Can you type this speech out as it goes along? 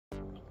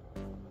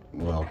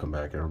Welcome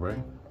back, everybody.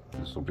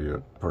 This will be a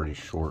pretty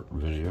short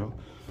video.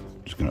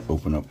 Just going to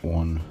open up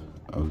one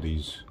of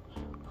these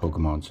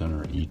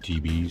Pokémoncenter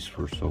ETBs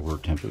for Silver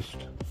Tempest.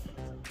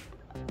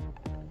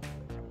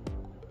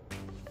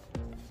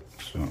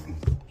 So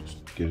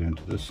just get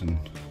into this and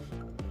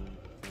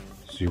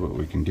see what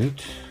we can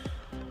get.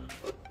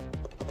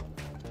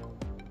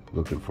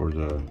 Looking for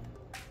the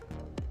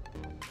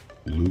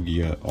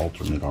Lugia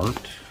alternate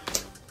art.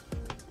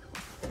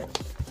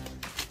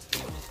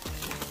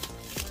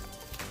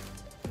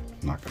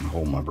 Not going to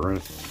hold my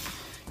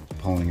breath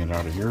pulling it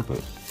out of here, but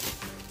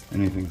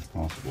anything's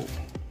possible.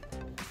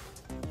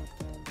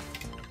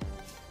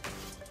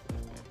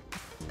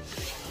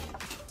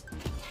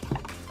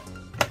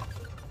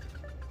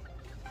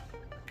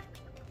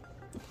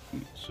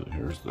 So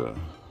here's the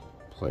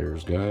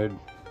player's guide.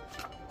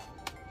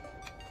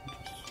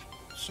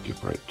 Just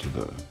skip right to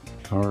the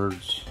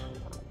cards.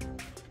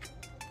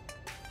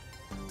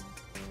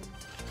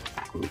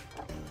 Oop.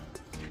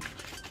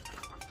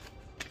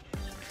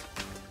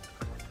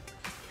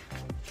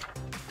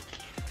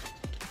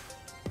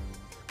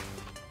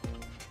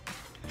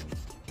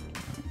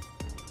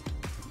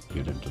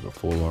 Get into the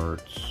full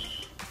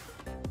arts.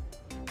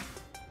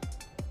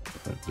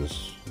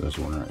 This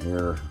one right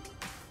here.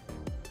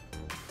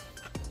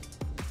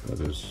 That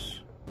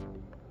is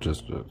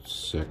just a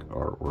sick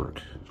artwork.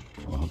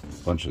 Well,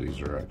 a bunch of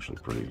these are actually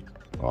pretty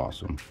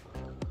awesome.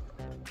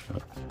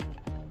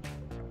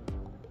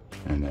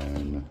 And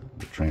then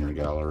the trainer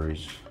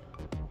galleries.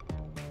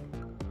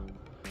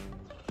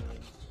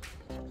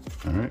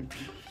 Alright,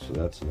 so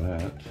that's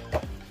that.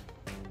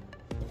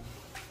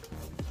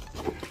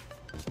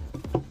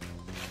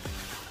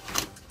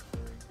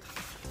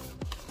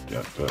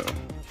 Got the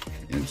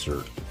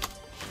insert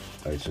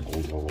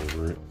icicles all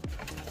over it.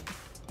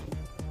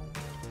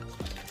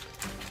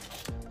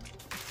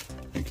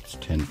 I think it's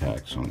 10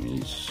 packs on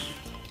these.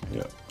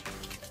 Yep.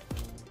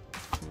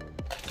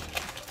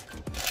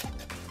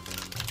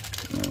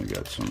 And then we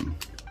got some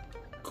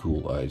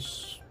cool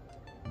ice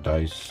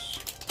dice.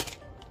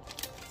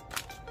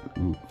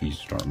 Ooh,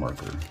 V-Star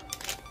marker.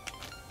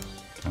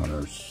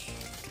 Counters.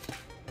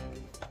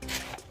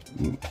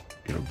 Ooh,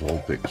 get a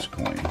Vulpix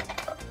coin.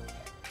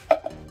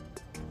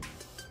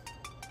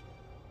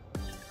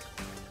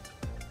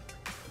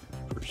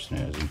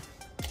 Snazzy.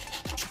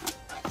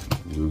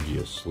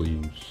 Lugia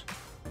sleeves.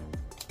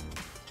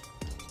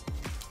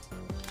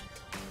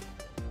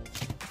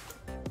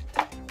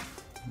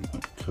 A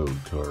code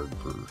card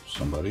for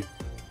somebody.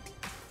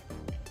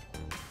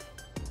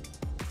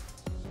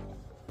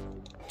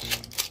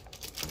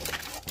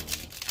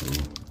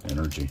 Ooh,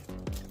 energy.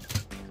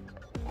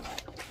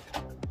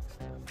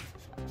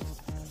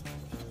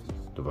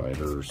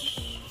 Dividers.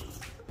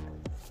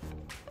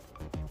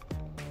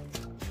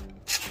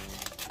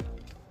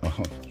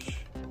 Oh,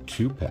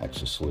 2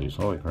 packs of sleeves.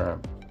 Holy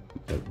crap.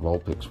 Got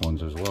Vulpix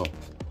ones as well.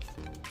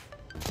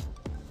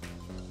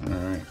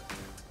 Alright.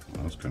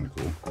 That's kind of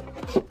cool.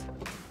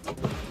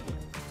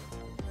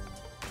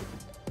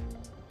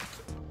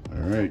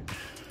 Alright.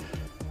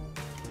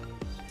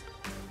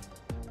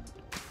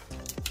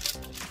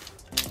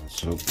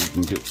 Let's hope we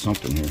can get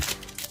something here.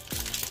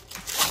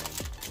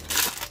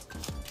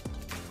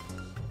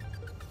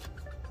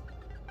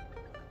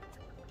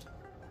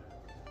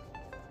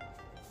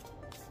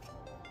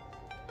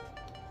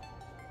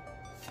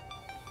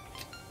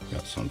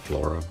 Got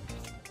Sunflora,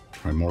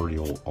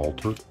 Primordial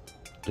Altar,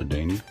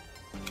 Dedenne,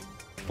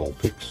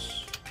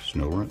 Vulpix,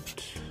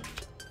 Snorunt,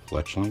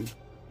 Fletchling,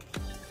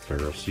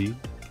 Ferroseed,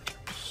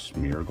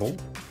 Smeargle,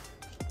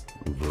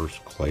 Reverse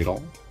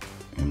Claydol,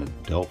 and a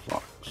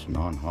Delphox,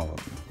 non-hollow.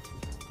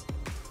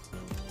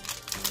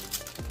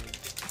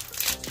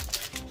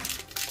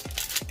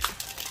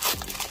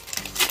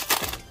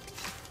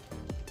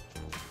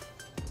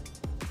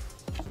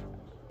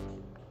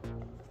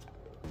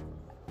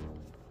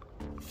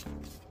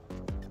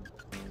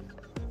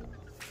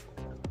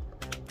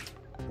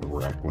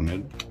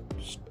 Raquanid,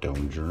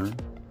 Stonjourn,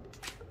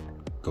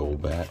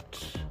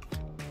 Golbat,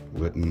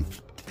 Litten,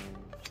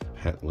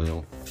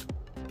 Petlil,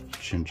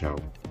 Chinchou,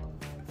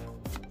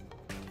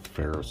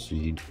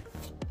 Ferroseed,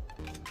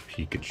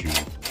 Pikachu,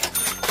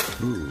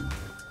 ooh,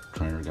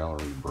 Trainer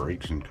Gallery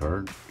breaks and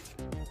card,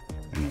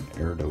 and an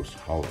Gyarados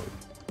Hollow.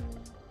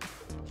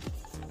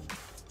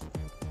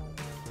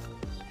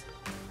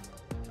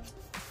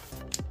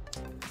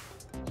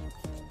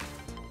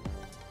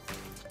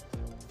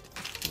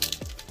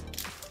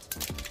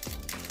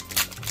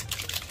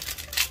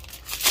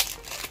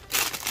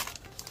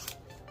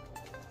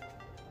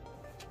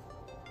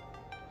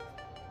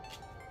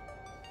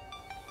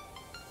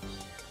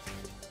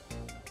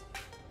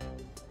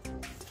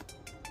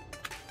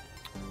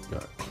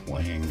 Got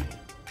Clang,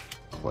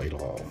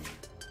 Claydol,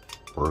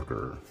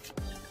 Burger,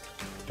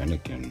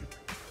 Fennekin,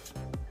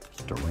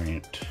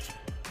 Durant,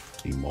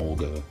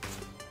 Emolga,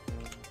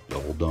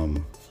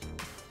 Beldum,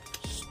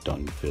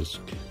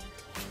 Stunfisk,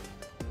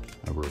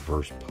 a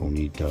Reverse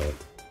Ponyta,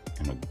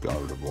 and a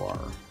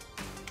Gardevoir,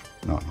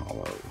 not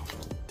hollow.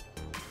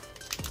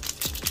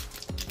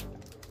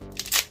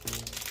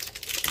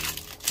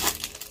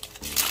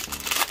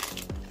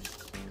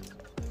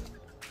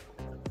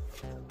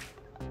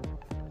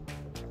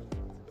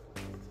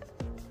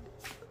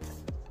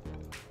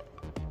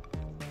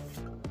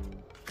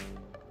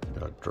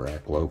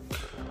 Dracloak,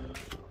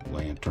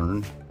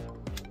 Lantern,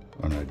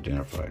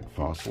 Unidentified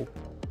Fossil,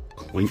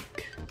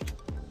 Clink,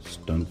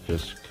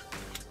 Stunfisk,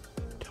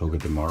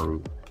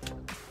 Togedemaru,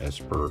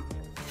 Esper,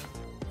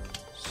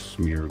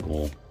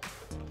 Smeargle,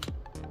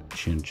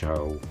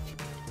 Chinchou,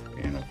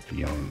 and a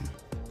Fion.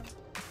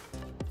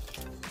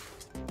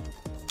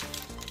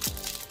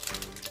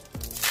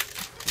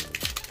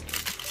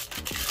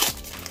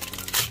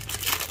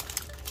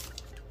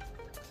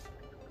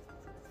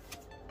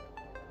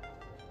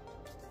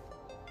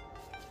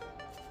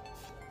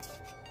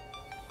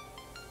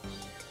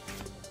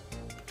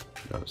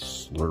 Got a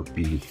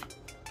Slurpee,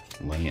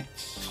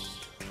 Lance,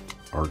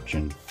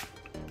 Archon,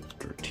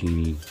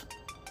 Dratini,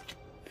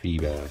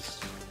 Feebas,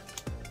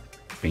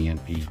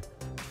 Phanpy,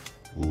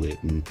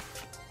 Litten,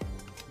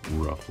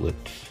 Rufflet,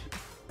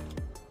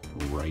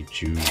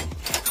 Raichu,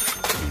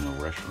 and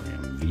a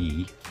Reshiram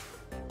V.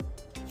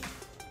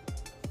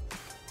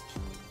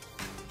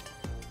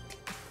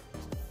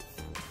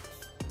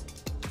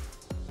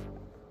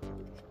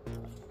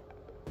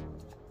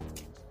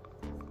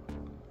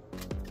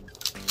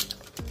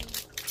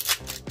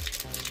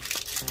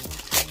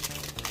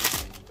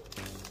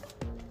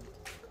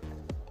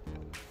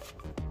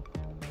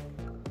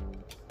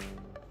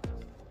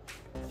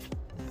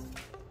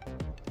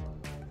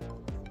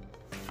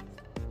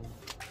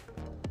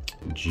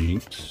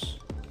 Jinx,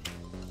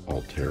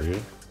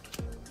 Altaria,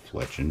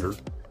 Fletchinder,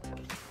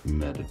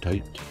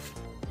 Meditite,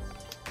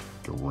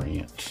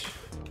 Durant,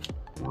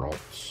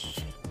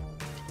 Ralts,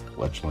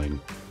 Fletchling,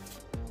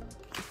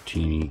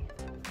 Teeny,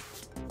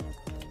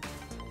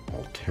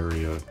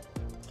 Altaria,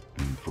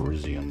 and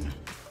Virizion.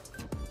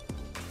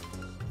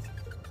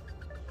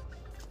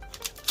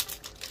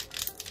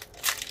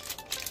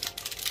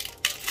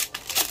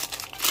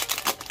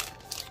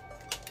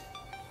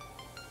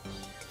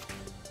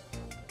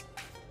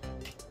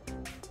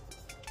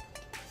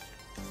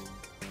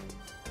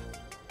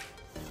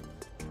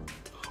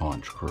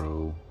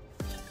 Honchkrow,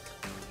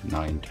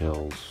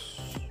 Ninetales,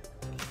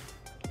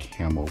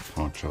 Camo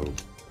Poncho,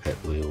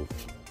 Petlil,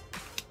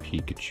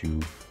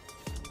 Pikachu,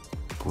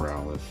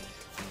 Growlithe,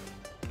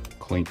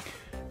 Clink,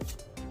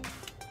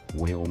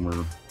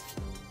 Wailmer,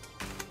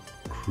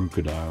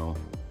 Crocodile,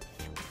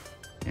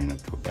 and a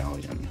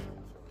Cobalion.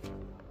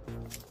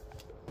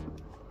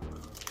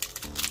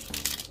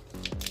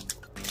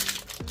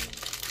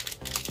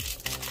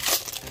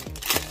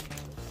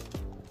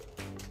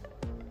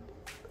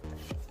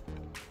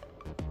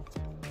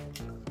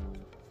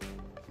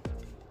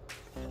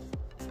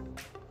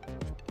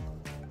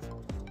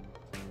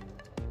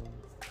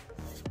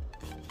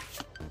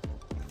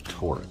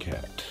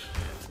 Torracat,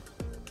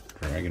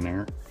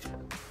 Dragonair,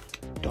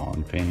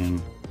 Donphan,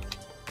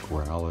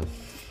 Growlithe,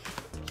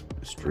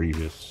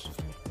 Misdreavus,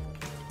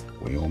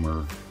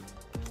 Wailmer,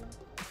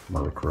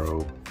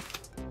 Murkrow,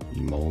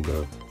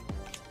 Emolga,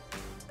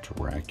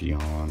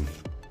 Terrakion,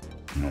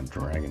 and a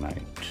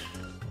Dragonite.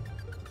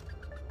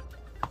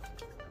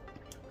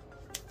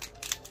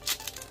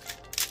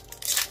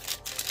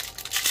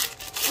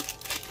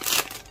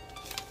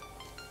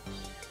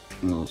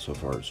 Well, so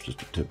far it's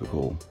just a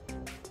typical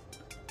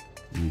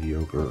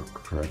mediocre,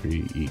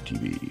 crappy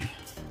ETB.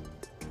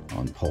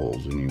 On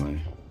polls,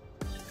 anyway.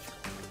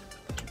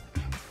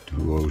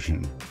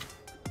 Ocean,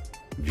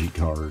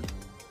 V-Card,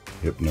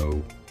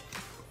 Hypno,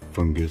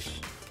 Fungus,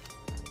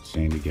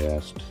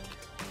 Sandygast,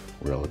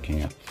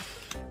 Relicanth,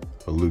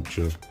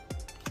 Halucha,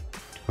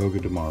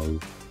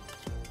 Togedemaru,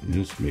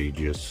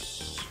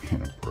 Nismagius,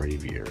 and a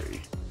Braviary.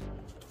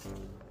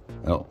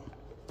 Well,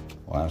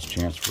 last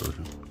chance for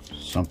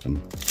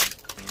something.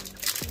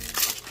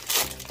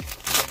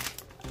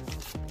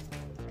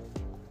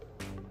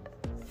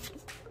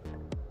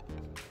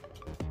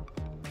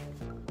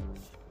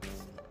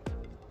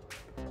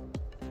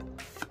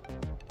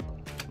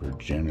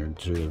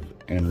 Regenerative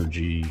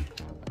Energy,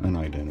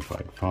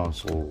 Unidentified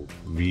Fossil,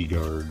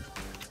 V-Guard,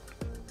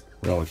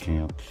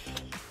 Relicanth,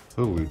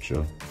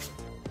 Halucha,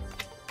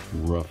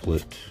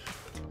 Rufflet,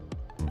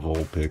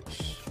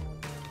 Vulpix,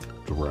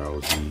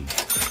 Drowsy,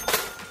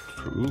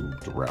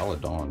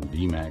 Duraludon,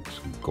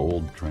 VMAX,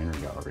 Gold Trainer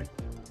Gallery.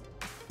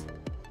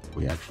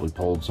 We actually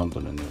pulled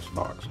something in this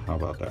box. How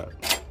about that?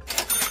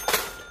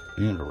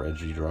 And a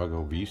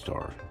Regidrago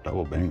V-Star.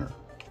 Double banger.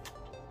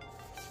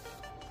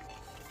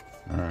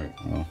 Alright,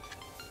 well,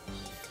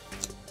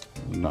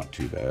 not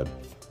too bad.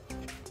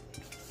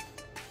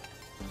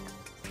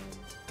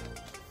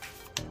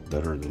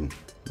 Better than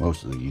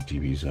most of the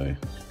ETBs I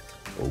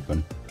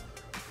open.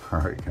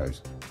 Alright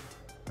guys,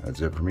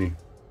 that's it for me.